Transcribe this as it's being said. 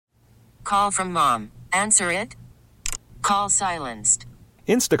Call from mom. Answer it. Call silenced.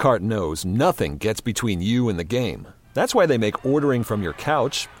 Instacart knows nothing gets between you and the game. That's why they make ordering from your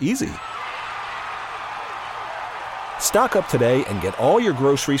couch easy. Stock up today and get all your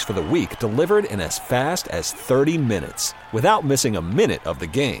groceries for the week delivered in as fast as 30 minutes without missing a minute of the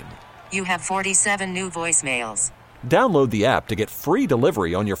game. You have 47 new voicemails. Download the app to get free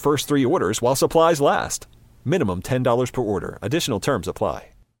delivery on your first 3 orders while supplies last. Minimum $10 per order. Additional terms apply.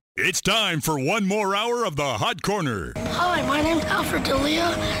 It's time for one more hour of the Hot Corner. Hi, my name's Alfred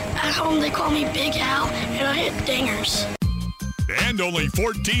D'Elia. At home, they call me Big Al, and I hit dingers. And only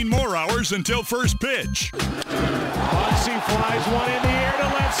 14 more hours until first pitch. Muncy flies one in the air to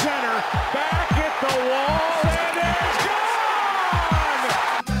left center. Back at the wall, and it's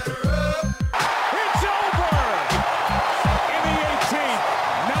gone! It's over! In the 18th.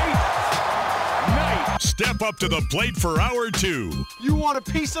 Night. Step up to the plate for hour 2. You want a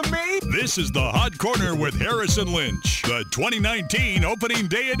piece of me? This is the Hot Corner with Harrison Lynch, the 2019 opening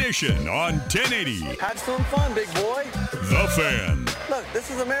day edition on 1080. Have some fun, big boy. The Fan. Look, this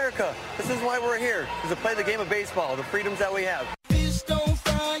is America. This is why we're here, is to play the game of baseball, the freedoms that we have.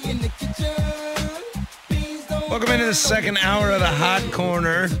 Welcome into the second hour of the Hot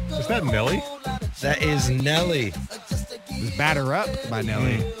Corner. Is that Nelly? That is Nelly. It's Batter Up by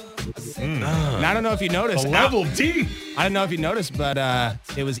Nelly. And I don't know if you noticed. Level D. I don't know if you noticed, but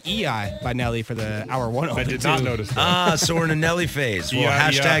it was EI by Nelly for the hour 1 open. I did not notice that. So we're in a Nelly phase. Well, Yeah,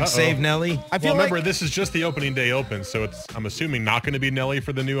 hashtag uh-oh. save Nelly. I feel Remember, like, this is just the opening day open, so I'm assuming not going to be Nelly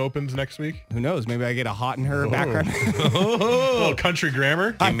for the new opens next week. who knows, maybe I get a Hot in Her background. A little country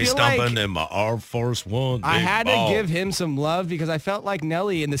grammar. I Give me feel stomping like in my Air Force One. I big had ball. to give him some love because I felt like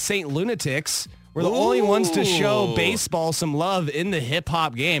Nelly and the St. Lunatics were the only ones to show baseball some love in the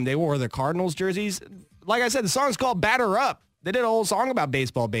hip-hop game. They wore their Cardinals jerseys. Like I said, the song's called Batter Up. They did a whole song about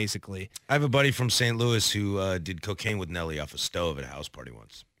baseball, basically. I have a buddy from St. Louis who did cocaine with Nelly off a stove at a house party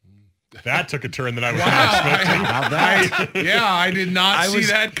once. That took a turn that I was not expecting. I did not see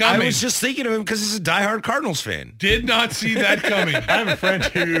that coming. I was just thinking of him because he's a diehard Cardinals fan. Did not see that coming. I have a friend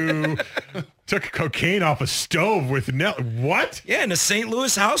who took cocaine off a stove with Nelly. What? Yeah, in a St.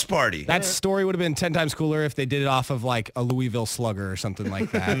 Louis house party. That story would have been 10 times cooler if they did it off of like a Louisville Slugger or something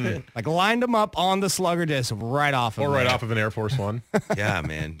like that. Like lined them up on the Slugger disc right off of Or right there. off of an Air Force One. Yeah,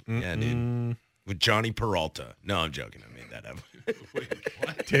 man. Yeah, dude. With Johnny Peralta. No, I'm joking. I made that up.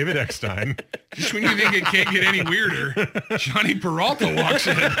 David Eckstein. Just when you think it can't get any weirder, Johnny Peralta walks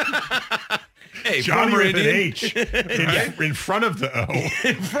in. Hey, Johnny former with an Indian. H in front of the O.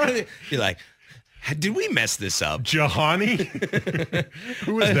 In front of the, you're like, did we mess this up? Jahani?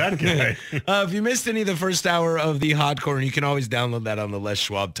 Who was that guy? If you missed any of the first hour of the Hot Corner, you can always download that on the Les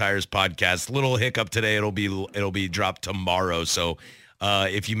Schwab Tires podcast. Little hiccup today. It'll be dropped tomorrow. So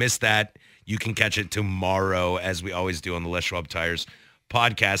if you missed that, you can catch it tomorrow, as we always do on the Les Schwab Tires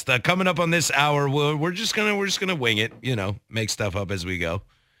podcast. Coming up on this hour, we're just gonna wing it. Make stuff up as we go.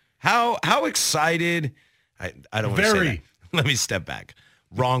 How excited? I don't want to say that. Let me step back.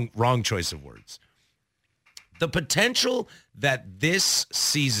 Wrong choice of words. The potential that this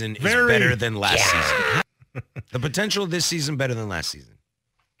season is better than last season. The potential of this season better than last season.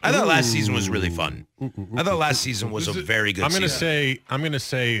 I thought last season was really fun. I thought last season was a very good season. I'm gonna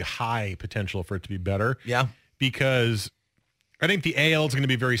say high potential for it to be better. Yeah. Because I think the AL is going to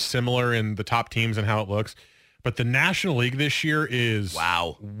be very similar in the top teams and how it looks. But the National League this year is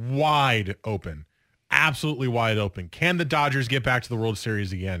wide open. Absolutely wide open. Can the Dodgers get back to the World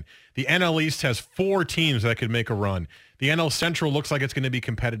Series again? The NL East has 4 teams that could make a run. The NL Central looks like it's going to be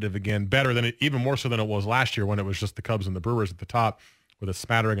competitive again, better than even more so than it was last year when it was just the Cubs and the Brewers at the top with a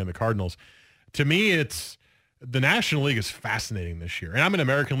smattering of the Cardinals. To me, the National League is fascinating this year. And I'm an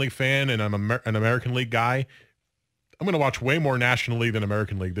American League fan, and I'm an American League guy. I'm going to watch way more National League than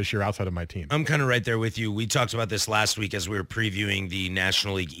American League this year outside of my team. I'm kind of right there with you. We talked about this last week as we were previewing the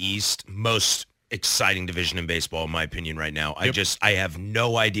National League East. Most exciting division in baseball, in my opinion, right now. Yep. I have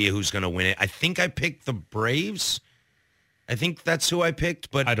no idea who's going to win it. I think I picked the Braves. I think that's who I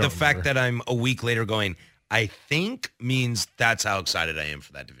picked. But the fact that I'm a week later going, I think, means that's how excited I am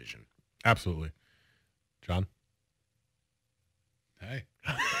for that division. Absolutely. John? Hey.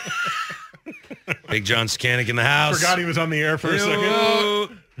 Big John Skanik in the house. Forgot he was on the air for a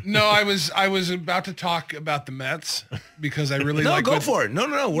second. No, I was about to talk about the Mets because I really like. Go for it. No.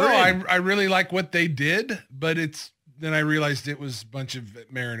 I really like what they did, but then I realized it was a bunch of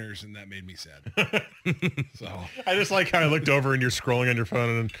Mariners, and that made me sad. So I just like how I looked over and you're scrolling on your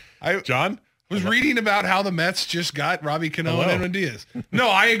phone, and John, Was reading about how the Mets just got Robbie Cano and Edwin Diaz. No,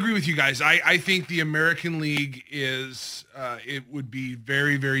 I agree with you guys. I think the American League is it would be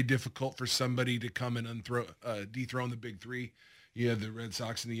very, very difficult for somebody to come and dethrone the big three. You have the Red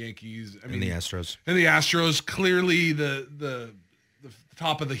Sox and the Yankees. And the Astros. And the Astros, clearly the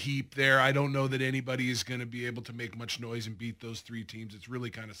top of the heap there. I don't know that anybody is going to be able to make much noise and beat those three teams. It's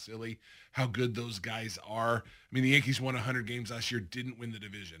really kind of silly how good those guys are. I mean, the Yankees won 100 games last year, didn't win the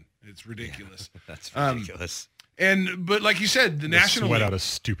division. It's ridiculous. Yeah, that's ridiculous. But like you said, the National League. Sweat out a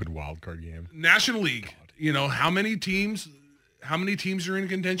stupid wild card game. National League, how many teams are in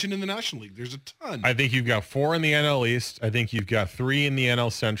contention in the National League? There's a ton. I think you've got 4 in the NL East. I think you've got 3 in the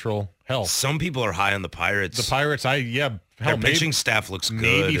NL Central. Hell, some people are high on the Pirates. The Pirates, their pitching staff looks good.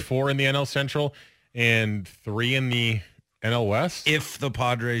 Maybe 4 in the NL Central and 3 in the NL West. If the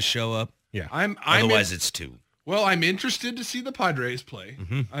Padres show up. Yeah. Otherwise, it's 2. Well, I'm interested to see the Padres play.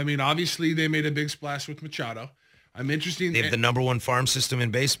 Mm-hmm. I mean, obviously, they made a big splash with Machado. I'm interested. They have the number 1 farm system in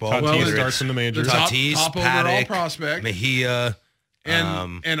baseball. Tatis starts in the majors. Tatis, top overall prospect. Mejia.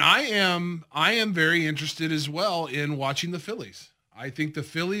 And I am very interested as well in watching the Phillies. I think the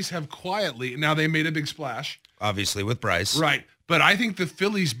Phillies have quietly, now they made a big splash. Obviously with Bryce. Right. But I think the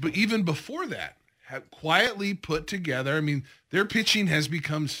Phillies, but even before that, have quietly put together, I mean, their pitching has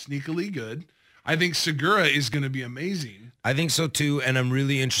become sneakily good. I think Segura is going to be amazing. I think so too, and I'm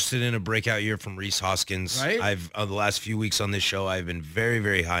really interested in a breakout year from Rhys Hoskins. Right. The last few weeks on this show, I've been very,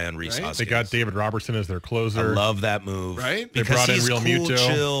 very high on Rhys Hoskins. They got David Robertson as their closer. I love that move. Right. Because they brought he's in Real cool, Muto.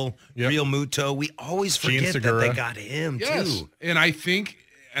 Chill, Real Muto. We always forget that they got him too. And I think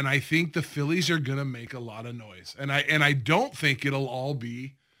the Phillies are going to make a lot of noise. And I don't think it'll all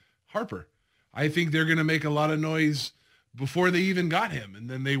be Harper. I think they're going to make a lot of noise before they even got him. And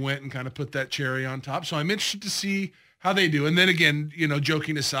then they went and kind of put that cherry on top. So I'm interested to see how they do. And then again,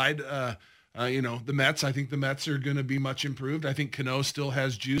 joking aside, the Mets, I think the Mets are going to be much improved. I think Cano still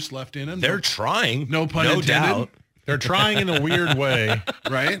has juice left in him. They're trying. No pun no intended. Doubt. They're trying in a weird way.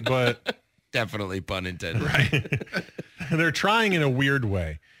 Right. But definitely pun intended. Right. They're trying in a weird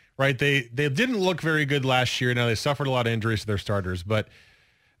way. Right. They didn't look very good last year. Now they suffered a lot of injuries to their starters, but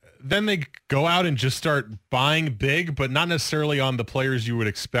then they go out and just start buying big, but not necessarily on the players you would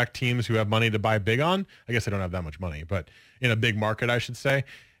expect teams who have money to buy big on. I guess they don't have that much money, but in a big market, I should say.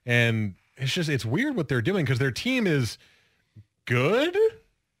 And it's weird what they're doing because their team is good,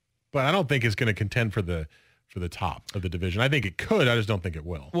 but I don't think it's going to contend for the top of the division. I think it could. I just don't think it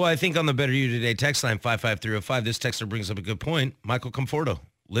will. Well, I think on the Better You Today text line 55305, this texter brings up a good point. Michael Conforto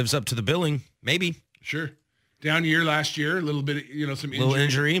lives up to the billing. Maybe. Sure. Down year last year, a little bit, some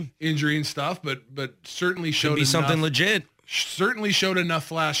injury and stuff, but certainly showed something legit. Certainly showed enough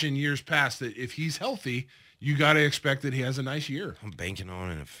flash in years past that if he's healthy, you got to expect that he has a nice year. I'm banking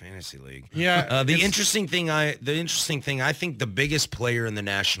on in a fantasy league. Yeah. The interesting thing, I think the biggest player in the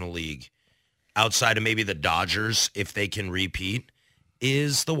National League, outside of maybe the Dodgers, if they can repeat,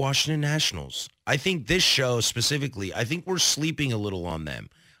 is the Washington Nationals. I think this show specifically, I think we're sleeping a little on them.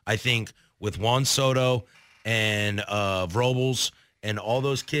 I think with Juan Soto and Vrobles and all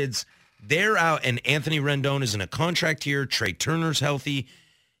those kids, they're out, and Anthony Rendon is in a contract here. Trey Turner's healthy.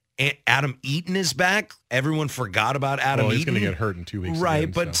 Adam Eaton is back. Everyone forgot about Adam Eaton. He's going to get hurt in 2 weeks. Right,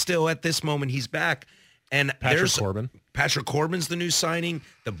 again, but still at this moment he's back. And Patrick Corbin's the new signing.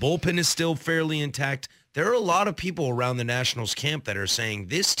 The bullpen is still fairly intact. There are a lot of people around the Nationals camp that are saying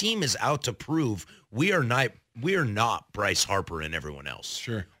this team is out to prove we are not Bryce Harper and everyone else.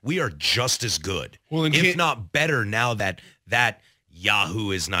 Sure. We are just as good, and if not better, now that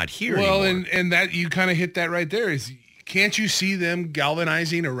Yahoo is not here anymore. Well, and that you kind of hit that right there is, can't you see them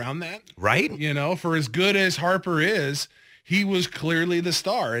galvanizing around that? Right. For as good as Harper is, he was clearly the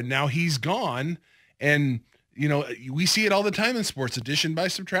star, and now he's gone. And, we see it all the time in sports, addition by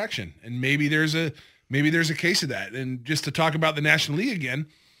subtraction. And maybe there's a case of that. And just to talk about the National League again,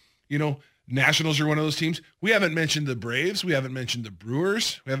 Nationals are one of those teams. We haven't mentioned the Braves. We haven't mentioned the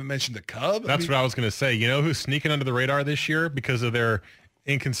Brewers. We haven't mentioned the Cubs. That's what I was going to say. You know who's sneaking under the radar this year because of their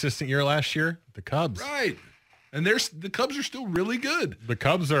inconsistent year last year? The Cubs. Right. And the Cubs are still really good. The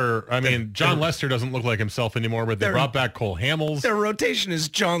Cubs are, John Lester doesn't look like himself anymore, but they brought back Cole Hamels. Their rotation is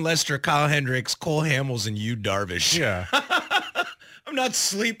John Lester, Kyle Hendricks, Cole Hamels, and Yu Darvish. Yeah. I'm not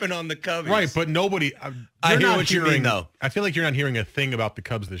sleeping on the Cubs. Right, but nobody... I hear what you mean, though. I feel like you're not hearing a thing about the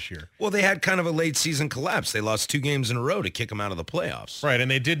Cubs this year. Well, they had kind of a late season collapse. They lost 2 games in a row to kick them out of the playoffs. Right, and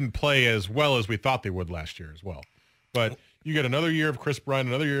they didn't play as well as we thought they would last year as well. But you get another year of Chris Bryant,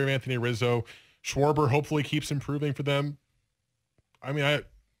 another year of Anthony Rizzo. Schwarber hopefully keeps improving for them. The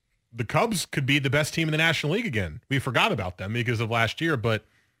Cubs could be the best team in the National League again. We forgot about them because of last year, but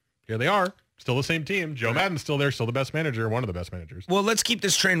here they are. Still the same team. Joe Madden's still there, still the best manager, one of the best managers. Well, let's keep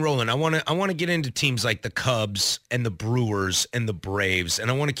this train rolling. I want to get into teams like the Cubs and the Brewers and the Braves,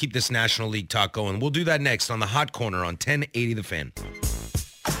 and I want to keep this National League talk going. We'll do that next on the Hot Corner on 1080 The Fan.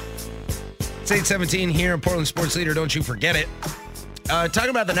 It's 8:17 here in Portland Sports Leader. Don't you forget it.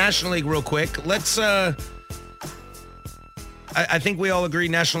 Talking about the National League real quick. Let's. I think we all agree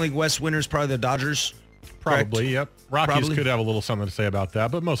National League West winner is probably the Dodgers. Probably, correct? yep. Rockies Probably. could have a little something to say about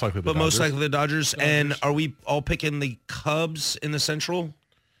that, but most likely the Dodgers. And are we all picking the Cubs in the Central?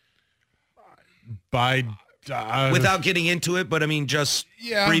 By Without getting into it, but I mean, just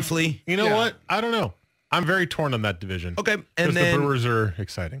briefly. You know what? I don't know. I'm very torn on that division. Okay, and then the Brewers are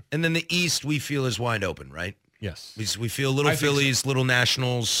exciting. And then the East we feel is wide open, right? Yes. We feel little Phillies, little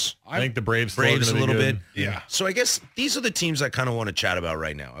Nationals. I think the Braves a little bit. Yeah. So I guess these are the teams I kind of want to chat about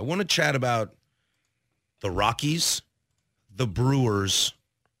right now. I want to chat about the Rockies, the Brewers,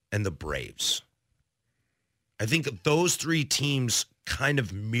 and the Braves. I think those three teams kind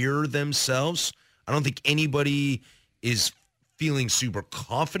of mirror themselves. I don't think anybody is feeling super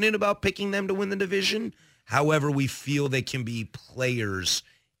confident about picking them to win the division. However, we feel they can be players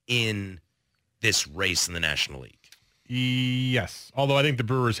in this race in the National League. Yes. Although I think the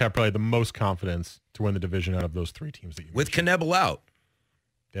Brewers have probably the most confidence to win the division out of those three teams that you With Knebel out.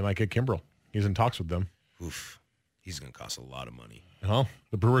 They might get Kimbrel. He's in talks with them. Oof. He's going to cost a lot of money. Well,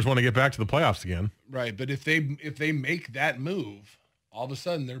 the Brewers want to get back to the playoffs again. Right, but if they make that move, all of a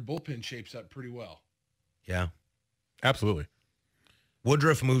sudden their bullpen shapes up pretty well. Yeah. Absolutely.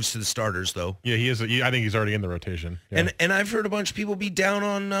 Woodruff moves to the starters, though. Yeah, he is. I think he's already in the rotation. Yeah. And I've heard a bunch of people be down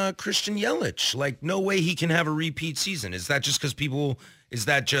on Christian Yelich. Like, no way he can have a repeat season. Is that just because is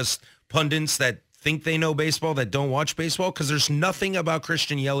that just pundits that think they know baseball that don't watch baseball? Because there's nothing about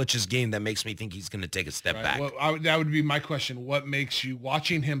Christian Yelich's game that makes me think he's going to take a step back. Well, that would be my question. What makes you,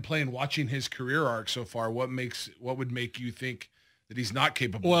 watching him play and watching his career arc so far, what would make you think that he's not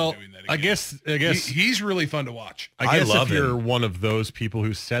capable of doing that again? I guess he's really fun to watch. I guess if you're one of those people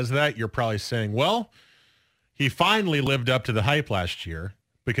who says that, you're probably saying, well, he finally lived up to the hype last year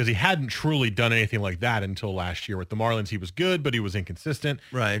because he hadn't truly done anything like that until last year. With the Marlins, he was good, but he was inconsistent.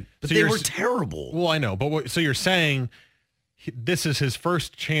 Right. But so they were terrible. Well, I know. But so you're saying this is his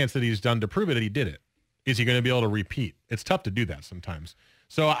first chance that he's done to prove it that he did it. Is he going to be able to repeat? It's tough to do that sometimes.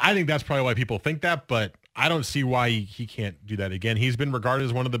 So I think that's probably why people think that, but I don't see why he can't do that again. He's been regarded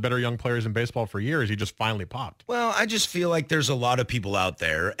as one of the better young players in baseball for years. He just finally popped. Well, I just feel like there's a lot of people out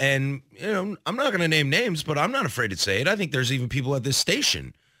there, and I'm not going to name names, but I'm not afraid to say it. I think there's even people at this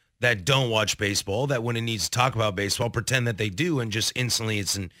station that don't watch baseball, that when it needs to talk about baseball, pretend that they do, and just instantly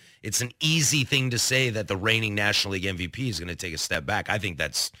it's an easy thing to say that the reigning National League MVP is going to take a step back. I think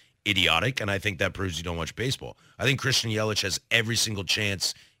that's idiotic, and I think that proves you don't watch baseball. I think Christian Yelich has every single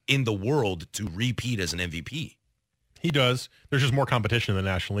chance in the world to repeat as an MVP. He does. There's just more competition in the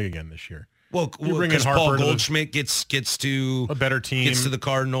National League again this year. Well, because Paul Goldschmidt gets to a better team, gets to the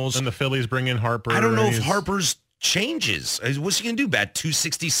Cardinals, and the Phillies bring in Harper. I don't know if Harper's changes. What's he going to do? Bat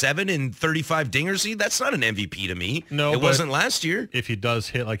 267 and 35 dingers? That's not an MVP to me. No, it wasn't last year. If he does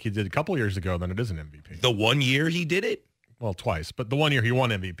hit like he did a couple years ago, then it is an MVP. The 1 year he did it? Well, twice, but the 1 year he won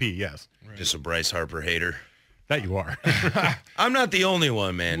MVP, yes. Right. Just a Bryce Harper hater. That you are. I'm not the only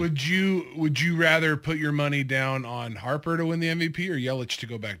one, man. Would you rather put your money down on Harper to win the MVP or Yelich to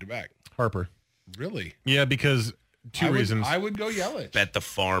go back-to-back? Harper. Really? Yeah, because two reasons. I would go Yelich. Bet the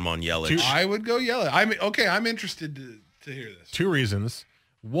farm on Yelich. I would go Yelich. I'm interested to hear this. Two reasons.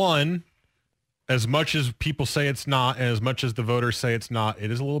 One, as much as people say it's not, and as much as the voters say it's not,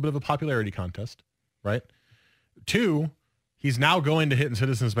 it is a little bit of a popularity contest, right? Two, he's now going to hit in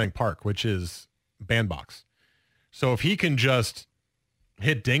Citizens Bank Park, which is bandbox. So if he can just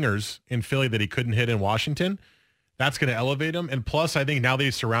hit dingers in Philly that he couldn't hit in Washington, that's going to elevate him. And plus, I think now that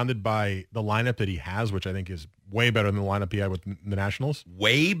he's surrounded by the lineup that he has, which I think is way better than the lineup he had with the Nationals.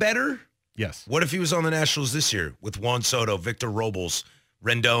 Way better? Yes. What if he was on the Nationals this year with Juan Soto, Victor Robles,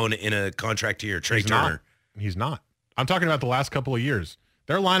 Rendon in a contract year, Trey Turner? He's not. I'm talking about the last couple of years.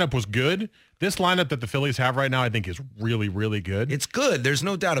 Their lineup was good. This lineup that the Phillies have right now, I think, is really, really good. It's good. There's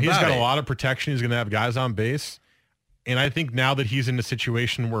no doubt about it. He's got a lot of protection. He's going to have guys on base. And I think now that he's in a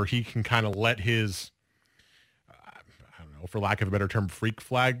situation where he can kind of let his, I don't know, for lack of a better term, freak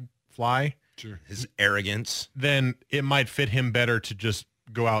flag fly. Sure. His arrogance. Then it might fit him better to just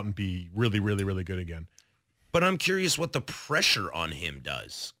go out and be really, really, really good again. But I'm curious what the pressure on him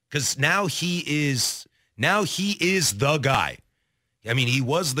does. Because now he is the guy. I mean, he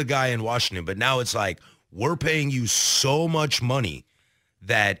was the guy in Washington, but now it's like, we're paying you so much money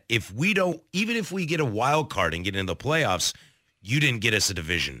that even if we get a wild card and get into the playoffs, You didn't get us a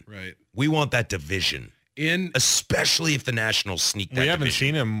division. Right. We want that division. Especially if the Nationals sneak that We haven't division.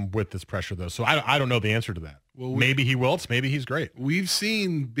 seen him with this pressure, though, so I don't know the answer to that. Well, maybe he wilts. Maybe he's great. We've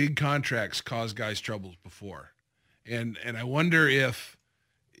seen big contracts cause guys troubles before. And I wonder if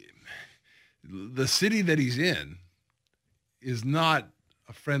the city that he's in is not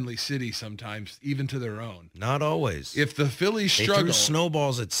a friendly city sometimes, even to their own. Not always. If the Phillies They struggle, threw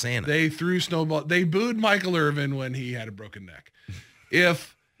snowballs at Santa. They threw snowball. They booed Michael Irvin when he had a broken neck.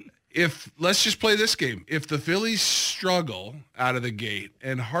 If let's just play this game. If the Phillies struggle out of the gate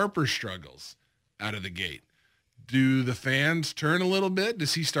and Harper struggles out of the gate, do the fans turn a little bit?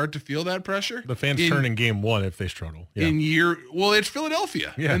 Does he start to feel that pressure? The fans turn in game one if they struggle. Yeah. It's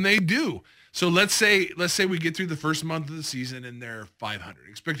Philadelphia, and they do. So let's say we get through the first month of the season and they're 500.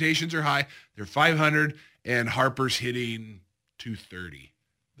 Expectations are high. They're 500, and Harper's hitting 230.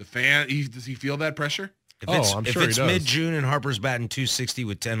 Does he feel that pressure? I'm sure he does. If it's mid-June and Harper's batting 260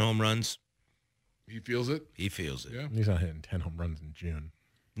 with 10 home runs, he feels it. He feels it. Yeah. He's not hitting 10 home runs in June.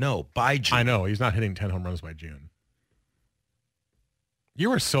 No, by June. I know. He's not hitting 10 home runs by June.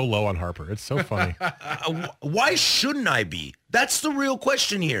 You are so low on Harper. It's so funny. Why shouldn't I be? That's the real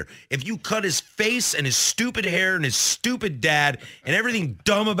question here. If you cut his face and his stupid hair and his stupid dad and everything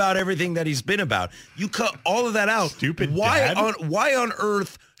dumb about everything that he's been about, you cut all of that out. Stupid dad? dad? Why on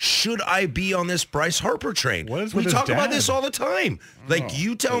earth should I be on this Bryce Harper train? What is we with his talk about dad? this all the time. Like,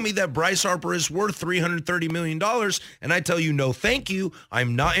 you tell me that Bryce Harper is worth $330 million, and I tell you, no, thank you.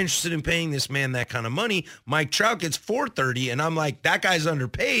 I'm not interested in paying this man that kind of money. Mike Trout gets $430, and I'm like, that guy's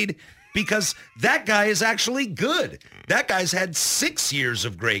underpaid because that guy is actually good. That guy's had 6 years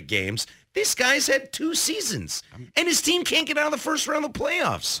of great games. This guy's had 2 seasons, and his team can't get out of the first round of the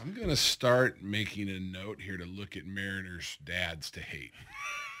playoffs. I'm going to start making a note here to look at Mariners' dads to hate.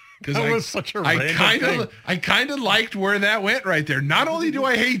 That was such a random thing. I kind of liked where that went right there. Not only do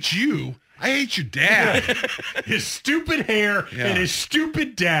I hate you, I hate your dad. His stupid hair and his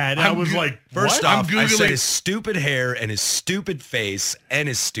stupid dad. I was like, First what? off, I said his stupid hair and his stupid face and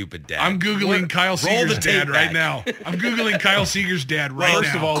his stupid dad. I'm Googling Kyle Seager's dad right back. now. I'm Googling Kyle Seager's dad right now.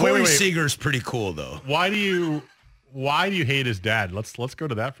 First of all, Corey Seager's pretty cool, though. Why do you hate his dad? Let's go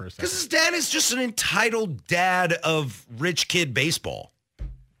to that for a second. Because his dad is just an entitled dad of rich kid baseball.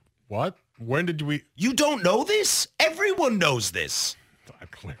 What? When did we? You don't know this? Everyone knows this.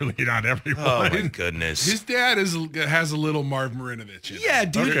 Clearly not everyone. Oh, my goodness. His dad has a little Marv Marinovich in him. Yeah,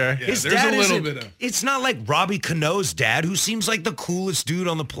 dude. Okay. Yeah, His there's dad a little isn't- bit of... It's not like Robbie Cano's dad, who seems like the coolest dude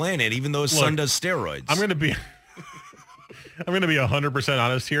on the planet, even though his son does steroids. I'm gonna be 100%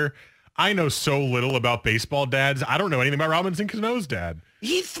 honest here. I know so little about baseball dads. I don't know anything about Robinson Cano's dad.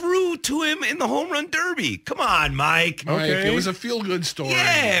 He threw to him in the home run derby. Come on, Mike. Mike, Okay. it was a feel-good story.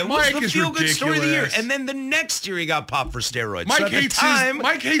 Yeah, it was Mike the is feel-good story of the year. ridiculous. And then the next year he got popped for steroids. Mike So at the hates time,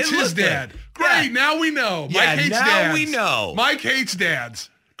 Mike hates it his looked good. dad. Great, Yeah. now we know. Yeah, Mike hates now dads. we know. Mike hates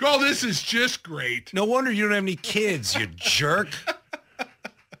dads. Girl, this is just great. No wonder you don't have any kids, you jerk.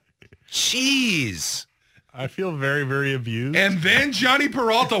 Jeez. I feel very, very abused. And then Johnny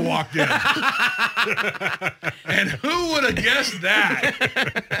Peralta walked in. And who would have guessed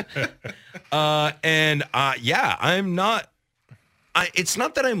that? Yeah, I'm not. It's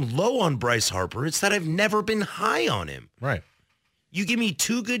not that I'm low on Bryce Harper. It's that I've never been high on him. Right. You give me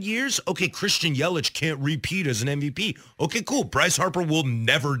 2 good years? Okay, Christian Yelich can't repeat as an MVP. Okay, cool. Bryce Harper will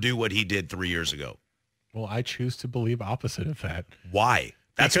never do what he did 3 years ago. Well, I choose to believe opposite of that. Why?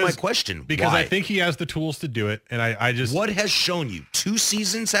 That's my question. Because Why? I think he has the tools to do it, and I just... What has shown you? 2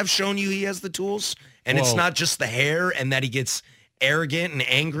 seasons have shown you he has the tools? And it's Well- not just the hair and that he gets arrogant and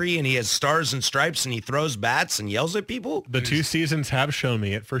angry and he has stars and stripes and he throws bats and yells at people? The 2 seasons have shown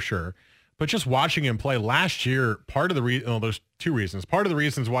me it for sure. But just watching him play last year, part of the reason, well, there's 2 reasons. Part of the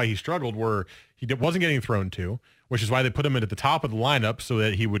reasons why he struggled were he wasn't getting thrown to, which is why they put him at the top of the lineup so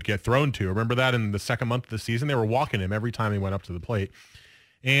that he would get thrown to. Remember that in the second month of the season? They were walking him every time he went up to the plate.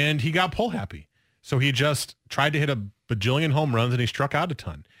 And he got pull happy. So he just tried to hit a bajillion home runs and he struck out a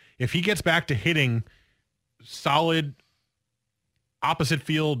ton. If he gets back to hitting solid opposite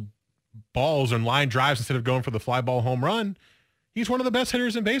field balls and line drives instead of going for the fly ball home run, he's one of the best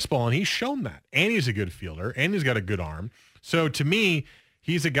hitters in baseball, and he's shown that. And he's a good fielder, and he's got a good arm. So to me,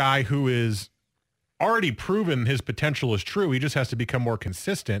 he's a guy who is already proven his potential is true. He just has to become more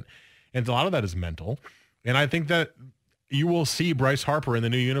consistent, and a lot of that is mental. And I think that you will see Bryce Harper in the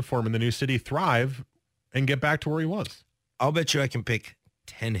new uniform in the new city thrive and get back to where he was. I'll bet you I can pick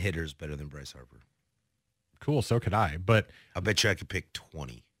 10 hitters better than Bryce Harper. Cool, so could I. But I'll bet you I could pick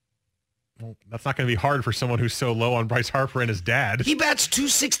 20. Well, that's not going to be hard for someone who's so low on Bryce Harper and his dad. He bats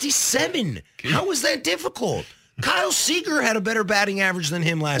 267. How is that difficult? Kyle Seager had a better batting average than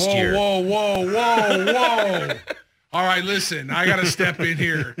him last year. Whoa. All right, listen, I got to step in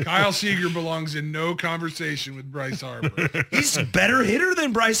here. Kyle Seager belongs in no conversation with Bryce Harper. He's a better hitter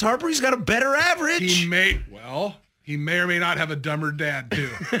than Bryce Harper. He's got a better average. He may or may not have a dumber dad, too.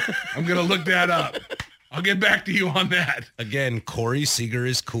 I'm going to look that up. I'll get back to you on that. Again, Corey Seager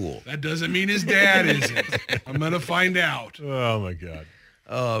is cool. That doesn't mean his dad isn't. I'm going to find out. Oh, my God.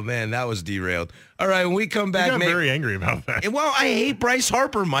 Oh, man, that was derailed. All right, when we come back... I'm very angry about that. Well, I hate Bryce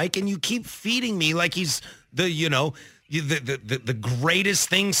Harper, Mike, and you keep feeding me like he's the greatest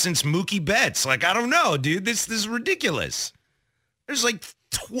thing since Mookie Betts. Like, I don't know, dude. This is ridiculous. There's like...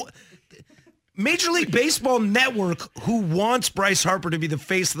 Major League Baseball Network, who wants Bryce Harper to be the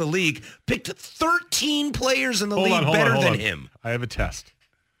face of the league, picked 13 players in the league better than him. I have a test.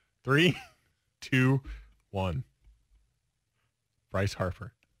 3, 2, 1. Bryce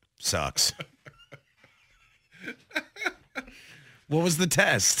Harper. Sucks. What was the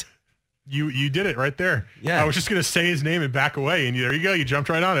test? You did it right there. Yeah. I was just going to say his name and back away, and there you go. You jumped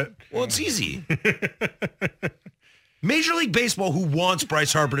right on it. Well, it's easy. Major League Baseball, who wants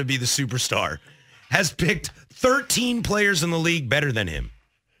Bryce Harper to be the superstar, has picked 13 players in the league better than him.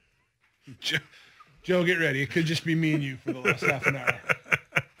 Joe, get ready. It could just be me and you for the last half an hour.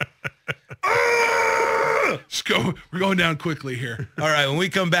 Let's go. We're going down quickly here. All right, when we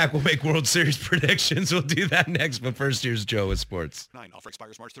come back, we'll make World Series predictions. We'll do that next. But first, here's Joe with sports. Offer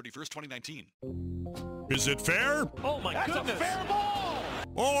expires March 31st, 2019. Is it fair? Oh, my goodness. That's a fair ball.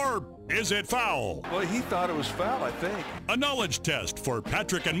 Or is it foul? Well, he thought it was foul, I think. A knowledge test for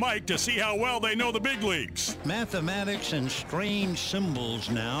Patrick and Mike to see how well they know the big leagues. Mathematics and strange symbols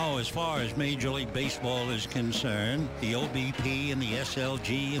now as far as Major League Baseball is concerned. The OBP and the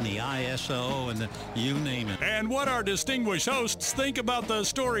SLG and the ISO and the you name it. And what our distinguished hosts think about the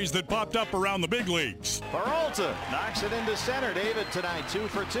stories that popped up around the big leagues. Peralta knocks it into center. David tonight 2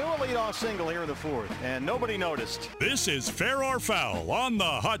 for 2. A leadoff single here in the fourth. And nobody noticed. This is Fair or Foul on the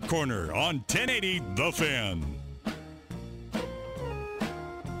Hot Corner on 1080 The Fan.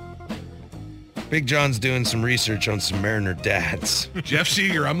 Big John's doing some research on some Mariner dads. Jeff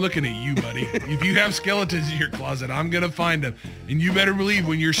Seager, I'm looking at you, buddy. If you have skeletons in your closet, I'm going to find them. And you better believe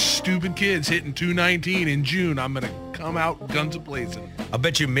when your stupid kid's hitting 219 in June, I'm going to come out guns a-blazing. I'll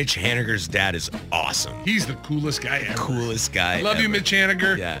bet you Mitch Haniger's dad is awesome. He's the coolest guy ever. Coolest guy Love ever. you, Mitch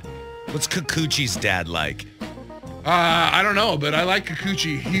Haniger. Yeah. What's Kikuchi's dad like? I don't know, but I like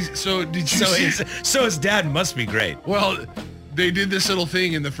Kikuchi. So his dad must be great. Well, they did this little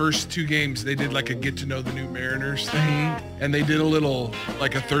thing in the first 2 games. They did like a get to know the new Mariners thing, and they did a little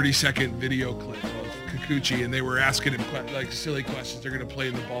like a 30-second video clip of Kikuchi, and they were asking him like silly questions. They're going to play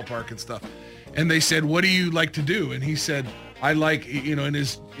in the ballpark and stuff, and they said, "What do you like to do?" And he said, "I like in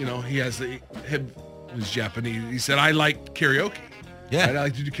his he has he was Japanese. He said, I like karaoke. Yeah, I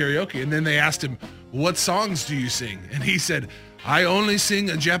like to do karaoke." And then they asked him, "What songs do you sing?" And he said, "I only sing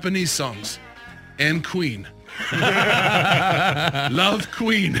Japanese songs and Queen." Love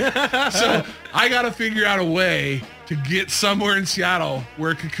Queen. So I got to figure out a way to get somewhere in Seattle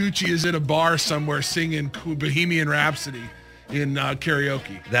where Kikuchi is at a bar somewhere singing Bohemian Rhapsody in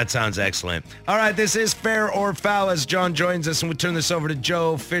karaoke. That sounds excellent. All right, this is Fair or Foul as John joins us, and we turn this over to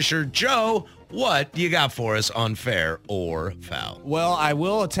Joe Fisher. Joe, what do you got for us on Fair or Foul? Well, I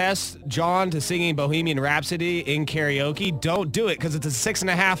will attest John to singing Bohemian Rhapsody in karaoke. Don't do it because it's a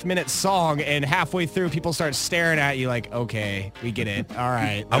 6.5-minute song, and halfway through people start staring at you like, okay, we get it. All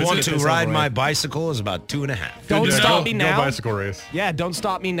right. I want to ride my bicycle is about 2.5. Don't stop me now. Go bicycle race. Yeah, don't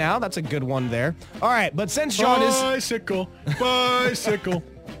stop me now. That's a good one there. All right, but since John is... Bicycle.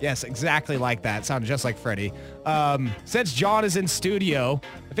 Yes, exactly like that. Sounded just like Freddie. Since John is in studio,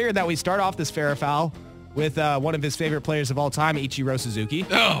 I figured that we start off this Fair or Foul with one of his favorite players of all time, Ichiro Suzuki.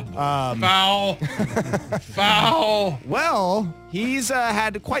 Oh, foul. Foul. Well, he's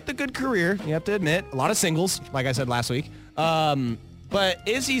had quite the good career, you have to admit. A lot of singles, like I said last week. But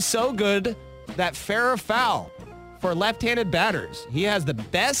is he so good that Fair or Foul for left-handed batters? He has the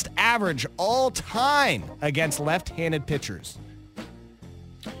best average all time against left-handed pitchers.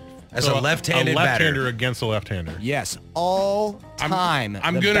 As a left-handed left-hander against a left-hander. Yes, all time.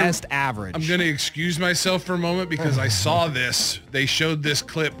 Best average. I'm going to excuse myself for a moment because I saw this. They showed this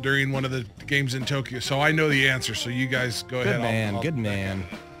clip during one of the games in Tokyo, so I know the answer. So you guys go ahead. Good man.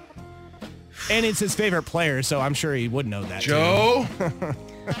 And it's his favorite player, so I'm sure he would know that. Joe?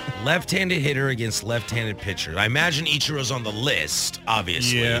 Left-handed hitter against left-handed pitcher. I imagine Ichiro's on the list,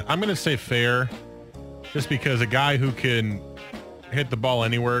 obviously. Yeah, I'm going to say fair, just because a guy who can hit the ball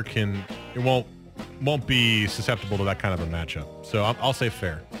anywhere won't be susceptible to that kind of a matchup. So I'll say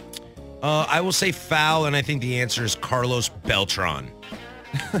fair. I will say foul, and I think the answer is Carlos Beltran.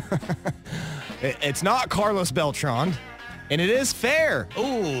 It's not Carlos Beltran, and it is fair.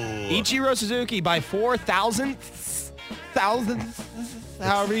 Ooh. Ichiro Suzuki by 4 thousandths,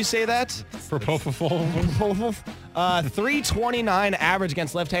 however you say that. 329 average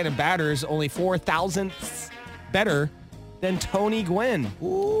against left-handed batters, only 4 thousandths better than Tony Gwynn.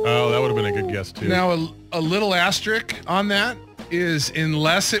 Oh, that would have been a good guess, too. Now, a little asterisk on that is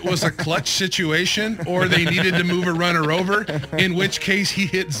unless it was a clutch situation or they needed to move a runner over, in which case he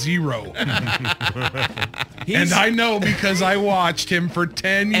hit 0. And I know because I watched him for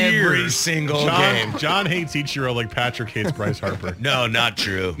 10 years. Every single game. John hates Ichiro like Patrick hates Bryce Harper. No, not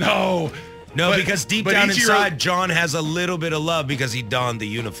true. No, because deep down inside, John has a little bit of love because he donned the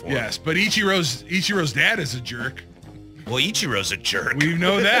uniform. Yes, but Ichiro's dad is a jerk. Well, Ichiro's a jerk. We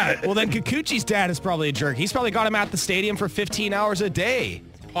know that. Well, then Kikuchi's dad is probably a jerk. He's probably got him at the stadium for 15 hours a day.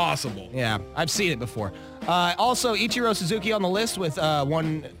 Possible. Yeah, I've seen it before. Also, Ichiro Suzuki on the list with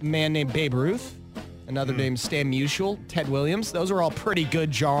one man named Babe Ruth, another named Stan Musial, Ted Williams. Those are all pretty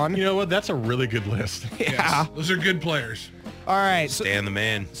good, John. You know what? That's a really good list. Yeah. Yes, those are good players. All right. Stan the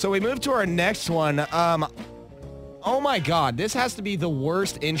man. So we move to our next one. Oh my God, this has to be the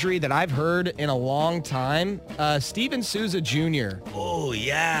worst injury that I've heard in a long time. Steven Souza Jr. Oh,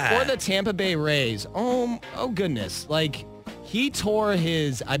 yeah. For the Tampa Bay Rays. Oh goodness. Like, he tore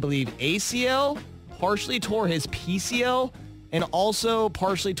his, I believe, ACL, partially tore his PCL, and also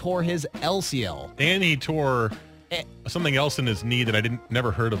partially tore his LCL. And he tore something else in his knee that I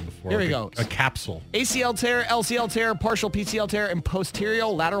never heard of before. Here we go. A capsule. ACL tear, LCL tear, partial PCL tear, and posterior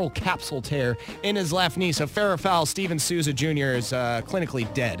lateral capsule tear in his left knee. So fair or foul, Steven Souza Jr. is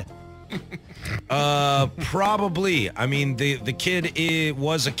clinically dead. Probably. I mean, the kid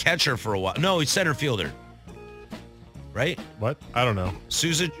was a catcher for a while. No, he's center fielder. Right? What? I don't know.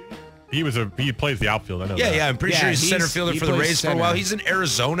 Souza. He plays the outfield. I know. Yeah, that. yeah. I'm pretty sure he's center fielder for the Rays for a while. He's in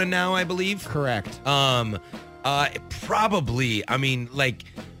Arizona now, I believe. Correct. Probably. I mean, like,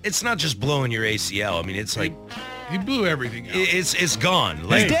 it's not just blowing your ACL. I mean, it's like he blew everything out. It's gone.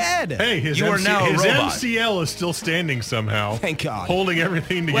 Like, he's dead. Hey, you are now a robot. His MCL is still standing somehow. Thank God. Holding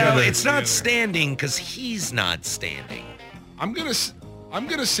everything together. Well, it's not standing because he's not standing. I'm gonna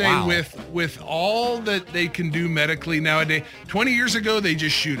say Wow. with all that they can do medically nowadays. 20 years ago, they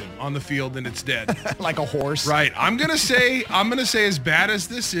just shoot him on the field and it's dead. Like a horse. Right. I'm gonna say as bad as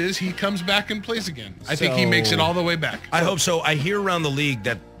this is, he comes back and plays again. I think he makes it all the way back. I hope so. I hear around the league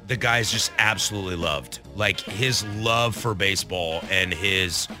that the guy's just absolutely loved. Like, his love for baseball and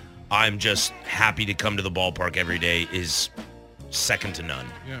his I'm just happy to come to the ballpark every day is second to none.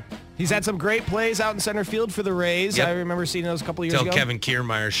 Yeah. He's had some great plays out in center field for the Rays. Yep. I remember seeing those a couple of years Until ago. Kevin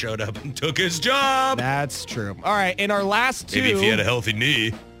Kiermaier showed up and took his job. That's true. All right, in our last two, Maybe if he had a healthy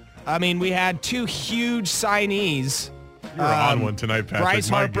knee. I mean, we had two huge signees. You were on one tonight, Patrick.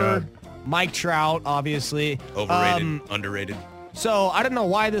 Bryce My Harper, God. Mike Trout, obviously. Overrated, underrated. So I don't know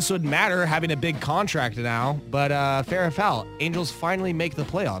why this would matter having a big contract now, but fair and foul. Angels finally make the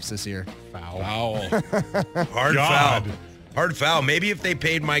playoffs this year. Foul. Hard God. foul. Hard foul. Maybe if they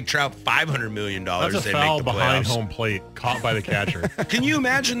paid Mike Trout $500 million, That's a they'd foul make the behind playoffs. home plate, caught by the catcher. Can you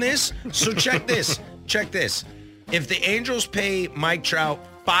imagine this? So check this. Check this. If the Angels pay Mike Trout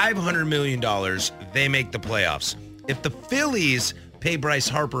 $500 million, they make the playoffs. If the Phillies pay Bryce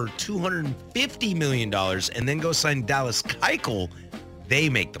Harper $250 million and then go sign Dallas Keuchel, they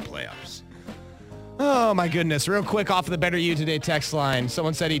make the playoffs. Oh, my goodness. Real quick off of the Better You Today text line.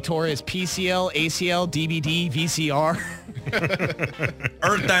 Someone said he tore his PCL, ACL, DVD, VCR.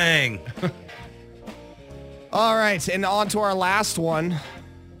 Earthang. All right, and on to our last one.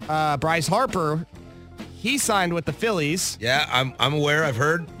 Bryce Harper, he signed with the Phillies. Yeah, I'm aware. I've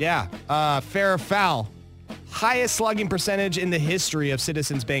heard. Yeah, fair or foul. Highest slugging percentage in the history of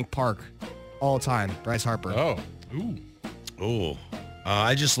Citizens Bank Park all time, Bryce Harper. Oh. Ooh.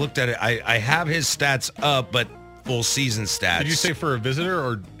 I just looked at it. I have his stats up, but full season stats. Did you say for a visitor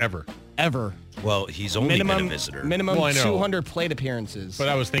or ever? Ever. Well, he's only been a visitor. Minimum Well, I know. 200 plate appearances. But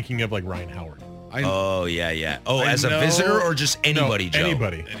I was thinking of like Ryan Howard. Oh, yeah. Oh, I as a know- visitor or just anybody, No, Joe?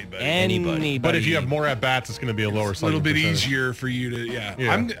 anybody. Anybody. But if you have more at-bats, it's going to be a lower a little bit percentage. easier for you to, Yeah.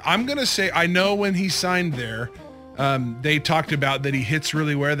 I'm going to say, I know when he signed there, they talked about that he hits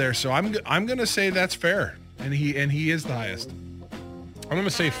really well there. So I'm going to say that's fair. And he is the highest. I'm going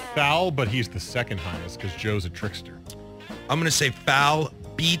to say foul, but he's the second highest because Joe's a trickster. I'm going to say foul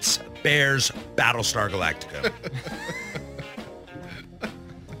beats Bears Battlestar Galactica.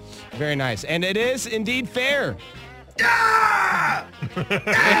 Very nice. And it is indeed fair.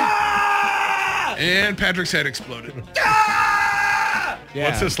 And Patrick's head exploded. Yeah.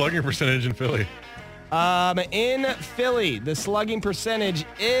 What's the slugging percentage in Philly? In Philly, the slugging percentage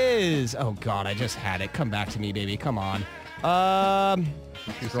is, oh God, I just had it. Come back to me, baby. Come on.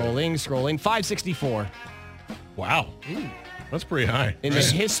 Scrolling. 564. Wow. That's pretty high. In the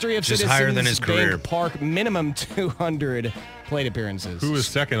history of just Citizens higher than his career. Bank Park, minimum 200 plate appearances. Who is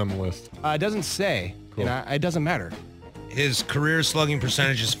second on the list? It doesn't say. Cool. It doesn't matter. His career slugging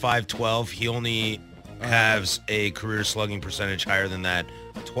percentage is .512. He only has a career slugging percentage higher than that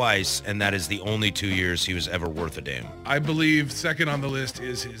twice, and that is the only 2 years he was ever worth a damn. I believe second on the list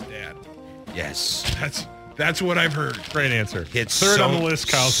is his dad. Yes. That's what I've heard. Great answer. Hits Third on the list,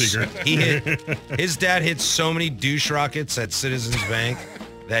 Kyle Seager. His dad hit so many douche rockets at Citizens Bank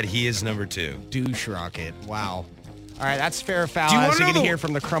that he is number 2. Douche rocket. Wow. All right, that's fair or foul. Do you As you wanna can know hear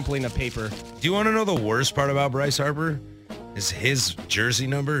from the crumpling of paper. Do you want to know the worst part about Bryce Harper? Is his jersey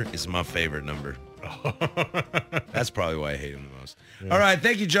number is my favorite number. That's probably why I hate him the most. Yeah. All right,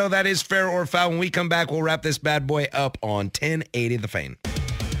 thank you, Joe. That is fair or foul. When we come back, we'll wrap this bad boy up on 1080 The Fan.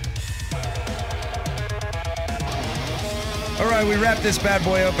 All right, we wrap this bad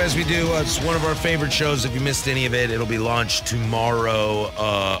boy up as we do. It's one of our favorite shows. If you missed any of it, it'll be launched tomorrow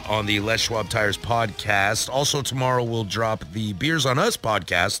on the Les Schwab Tires podcast. Also, tomorrow we'll drop the Beers on Us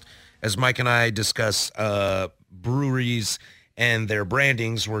podcast as Mike and I discuss breweries and their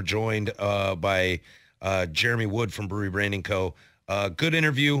brandings. We're joined by Jeremy Wood from Brewery Branding Co. Good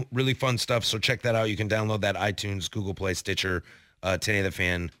interview, really fun stuff. So check that out. You can download that iTunes, Google Play, Stitcher, 1080 The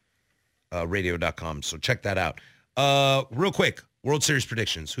Fan, radio.com. So check that out. Real quick, World Series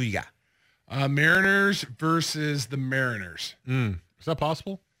predictions. Who you got? Mariners versus the Mariners. Is that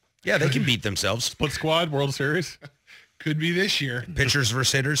possible? Yeah, they can beat themselves. Split squad, World Series. Could be this year. Pitchers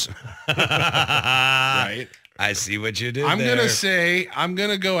versus hitters. Right. I see what you did I'm there. I'm going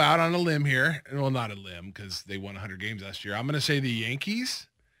to go out on a limb here. Well, not a limb because they won 100 games last year. I'm going to say the Yankees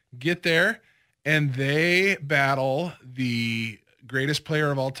get there and they battle the greatest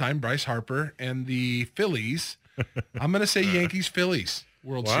player of all time, Bryce Harper, and the Phillies. I'm going to say Yankees-Phillies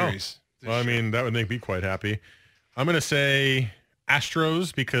World Series. Well, I mean, that would make me quite happy. I'm going to say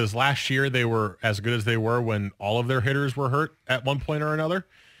Astros because last year they were as good as they were when all of their hitters were hurt at one point or another.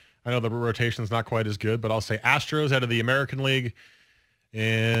 I know the rotation's not quite as good, but I'll say Astros out of the American League.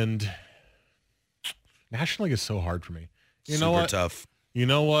 And National League is so hard for me. Super tough. You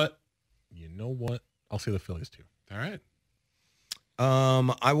know what? I'll say the Phillies too. All right.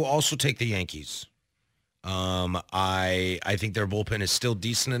 I will also take the Yankees. I think their bullpen is still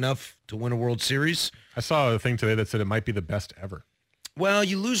decent enough to win a World Series. I saw a thing today that said it might be the best ever. Well,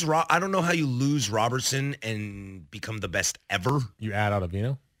 you lose. I don't know how you lose Robertson and become the best ever. You add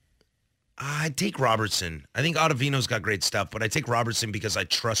Ottavino? I take Robertson. I think Ottavino's got great stuff, but I take Robertson because I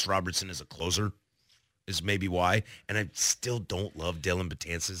trust Robertson as a closer. Is maybe why. And I still don't love Dylan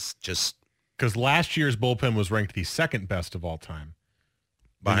Betances. Just because last year's bullpen was ranked the second best of all time.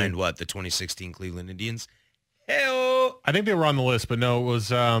 Behind what? The 2016 Cleveland Indians? Hell, I think they were on the list, but no, it was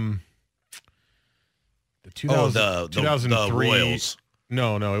the 2003 the Royals.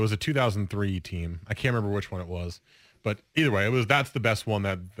 No, it was a 2003 team. I can't remember which one it was, but either way, that's the best one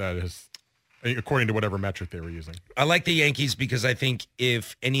that is, according to whatever metric they were using. I like the Yankees because I think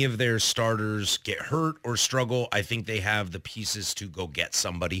if any of their starters get hurt or struggle, I think they have the pieces to go get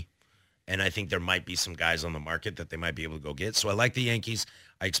somebody. And I think there might be some guys on the market that they might be able to go get. So I like the Yankees.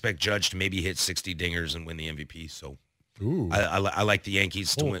 I expect Judge to maybe hit 60 dingers and win the MVP. So I like the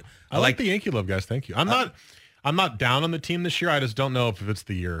Yankees to win. I like the Yankee love, guys. Thank you. I'm not down on the team this year. I just don't know if it's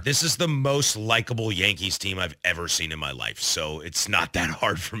the year. This is the most likable Yankees team I've ever seen in my life. So it's not that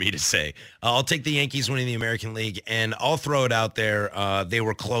hard for me to say. I'll take the Yankees winning the American League, and I'll throw it out there. They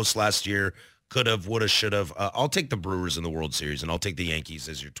were close last year. Could have, would have, should have. I'll take the Brewers in the World Series, and I'll take the Yankees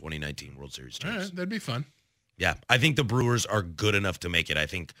as your 2019 World Series teams. All right, that'd be fun. Yeah, I think the Brewers are good enough to make it. I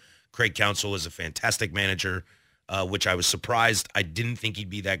think Craig Counsell is a fantastic manager, which I was surprised. I didn't think he'd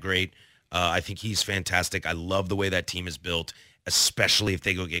be that great. I think he's fantastic. I love the way that team is built, especially if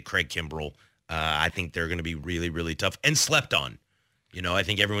they go get Craig Kimbrell. I think they're going to be really, really tough and slept on. I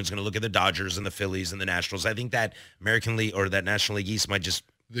think everyone's going to look at the Dodgers and the Phillies and the Nationals. I think that American League or that National League East might just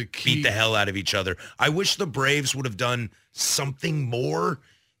beat the hell out of each other. I wish the Braves would have done something more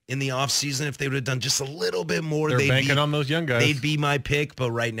in the offseason. If they would have done just a little bit more. They're banking on those young guys. They'd be my pick, but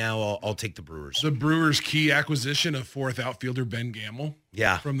right now I'll take the Brewers. The Brewers' key acquisition of fourth outfielder Ben Gamel.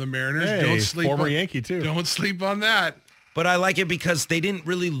 Yeah. From the Mariners. Hey, don't sleep former Yankee too. Don't sleep on that. But I like it because they didn't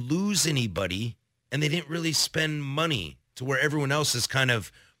really lose anybody and they didn't really spend money to where everyone else has kind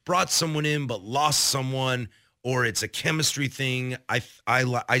of brought someone in but lost someone, or it's a chemistry thing.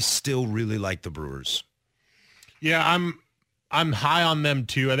 I still really like the Brewers. Yeah, I'm high on them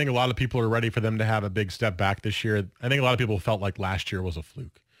too. I think a lot of people are ready for them to have a big step back this year. I think a lot of people felt like last year was a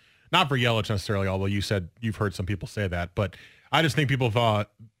fluke. Not for Yelich necessarily, although you said you've heard some people say that. But I just think people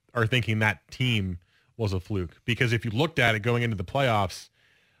are thinking that team was a fluke. Because if you looked at it going into the playoffs,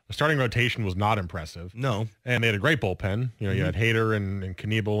 the starting rotation was not impressive. No. And they had a great bullpen. You know, you had Hader and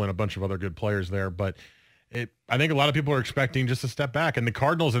Knievel and a bunch of other good players there. But I think a lot of people are expecting just a step back. And the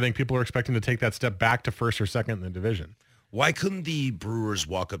Cardinals, I think people are expecting to take that step back to first or second in the division. Why couldn't the Brewers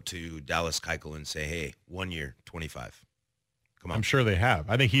walk up to Dallas Keuchel and say, hey, 1 year, 25? Come on. I'm sure they have.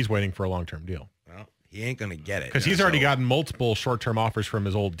 I think he's waiting for a long-term deal. Well, he ain't going to get it. Because he's already gotten multiple short-term offers from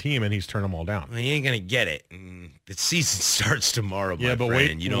his old team, and he's turned them all down. Well, he ain't going to get it. The season starts tomorrow, my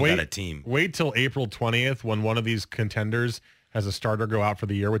friend. You don't got a team. Wait till April 20th when one of these contenders has a starter go out for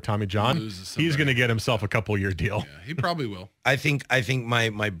the year with Tommy John. He's going to get himself a couple-year deal. Yeah, he probably will. I think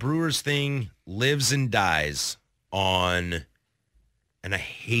my Brewers thing lives and dies on, and I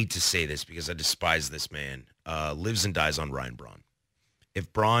hate to say this because I despise this man, lives and dies on Ryan Braun.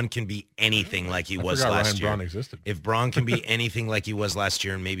 If Braun can be anything like he was last year, Braun existed. If Braun can be anything like he was last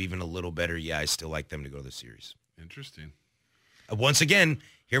year and maybe even a little better, yeah, I still like them to go to the series. Interesting. Once again,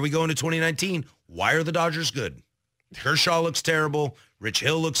 here we go into 2019. Why are the Dodgers good? Kershaw looks terrible. Rich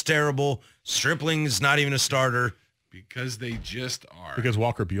Hill looks terrible. Stripling's not even a starter. Because they just are. Because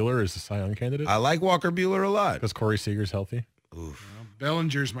Walker Buehler is the Cy Young candidate? I like Walker Buehler a lot. Because Corey Seager's healthy? Oof. Well,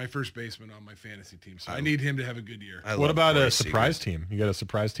 Bellinger's my first baseman on my fantasy team, so I need him to have a good year. What about a surprise team? You got a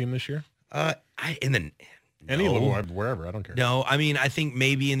surprise team this year? Wherever, I don't care. No, I mean, I think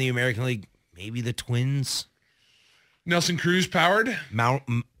maybe in the American League, maybe the Twins. Nelson Cruz powered.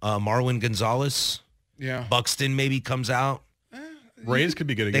 Marwin Gonzalez. Yeah. Buxton maybe comes out. Rays could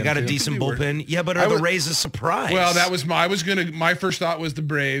be good again. They got a decent bullpen. Yeah, but are the Rays a surprise? Well, that was my first thought was the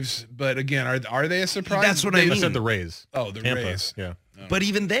Braves, but again, are they a surprise? That's what I mean. I said the Rays. Oh, the Tampa. Rays. Yeah. Oh. But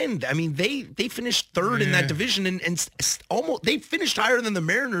even then, I mean, they finished third in that division and almost they finished higher than the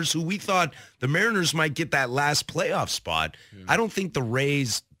Mariners, who we thought the Mariners might get that last playoff spot. Yeah. I don't think the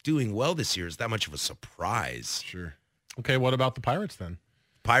Rays doing well this year is that much of a surprise. Sure. Okay, what about the Pirates then?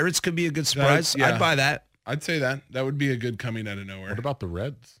 Pirates could be a good surprise. I'd buy that. I'd say that. That would be a good coming out of nowhere. What about the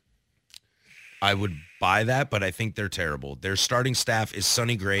Reds? I would buy that, but I think they're terrible. Their starting staff is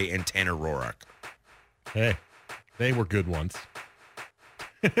Sonny Gray and Tanner Roark. Hey, they were good once.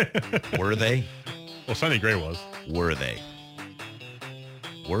 Were they? Well, Sonny Gray was. Were they?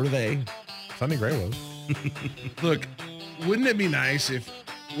 Were they? Sonny Gray was. Look, wouldn't it be nice if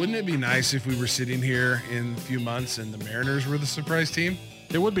we were sitting here in a few months and the Mariners were the surprise team?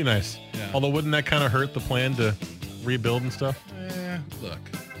 It would be nice. Yeah. Although wouldn't that kind of hurt the plan to rebuild and stuff? Look,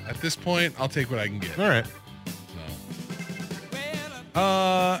 at this point, I'll take what I can get. All right.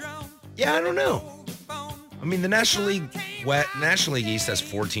 Yeah, I don't know. I mean, the National League East has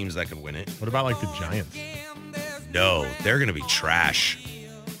 4 teams that could win it. What about like the Giants? No, they're going to be trash.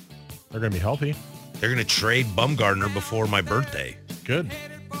 They're going to be healthy. They're going to trade Bumgarner before my birthday. Good.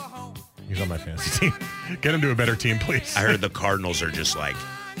 He's on my fantasy team. Get him to a better team, please. I heard the Cardinals are just like,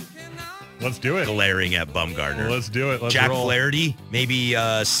 let's do it. Glaring at Bumgarner. Let's do it. Let's Jack roll. Flaherty, maybe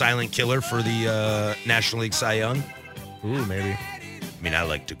silent killer for the National League Cy Young. Ooh, maybe. I mean, I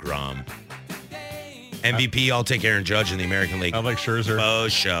like DeGrom. MVP, I'll take Aaron Judge in the American League. I like Scherzer.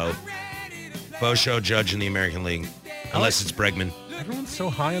 Faux show Judge in the American League. Unless it's Bregman. Everyone's so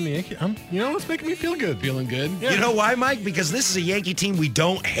high on the Yankee. It's making me feel good. Feeling good? Yeah. You know why, Mike? Because this is a Yankee team we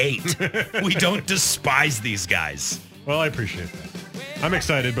don't hate. We don't despise these guys. Well, I appreciate that. I'm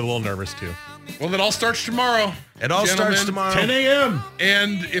excited, but a little nervous, too. Well, it all starts tomorrow. It all starts tomorrow. 10 a.m.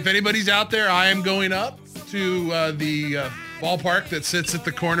 And if anybody's out there, I am going up to the ballpark that sits at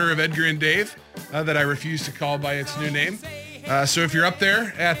the corner of Edgar and Dave that I refuse to call by its new name. So if you're up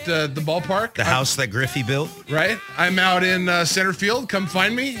there at the ballpark. The house that Griffey built. Right. I'm out in center field. Come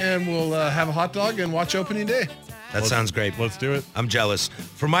find me, and we'll have a hot dog and watch opening day. That sounds great. Let's do it. I'm jealous.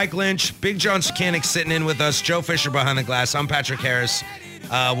 For Mike Lynch, Big John Sakanik sitting in with us, Joe Fisher behind the glass. I'm Patrick Harris.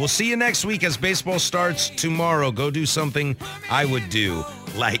 We'll see you next week as baseball starts tomorrow. Go do something I would do,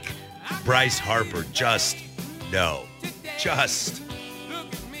 like Bryce Harper. Just no. Just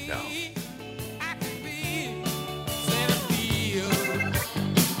no.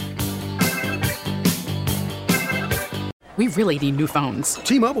 We really need new phones.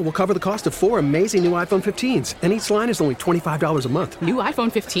 T-Mobile will cover the cost of 4 amazing new iPhone 15s, and each line is only $25 a month. New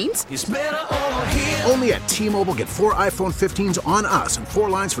iPhone 15s? It's better over here. Only at T-Mobile, get 4 iPhone 15s on us and 4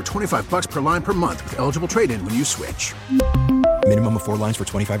 lines for $25 per line per month with eligible trade-in when you switch. Minimum of 4 lines for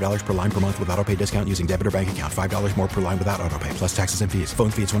 $25 per line per month with autopay discount using debit or bank account. $5 more per line without autopay, plus taxes and fees. Phone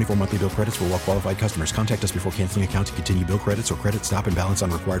fee at 24 monthly bill credits for well-qualified customers. Contact us before canceling account to continue bill credits or credit stop and balance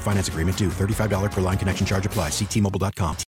on required finance agreement due. $35 per line connection charge applies. See T-Mobile.com.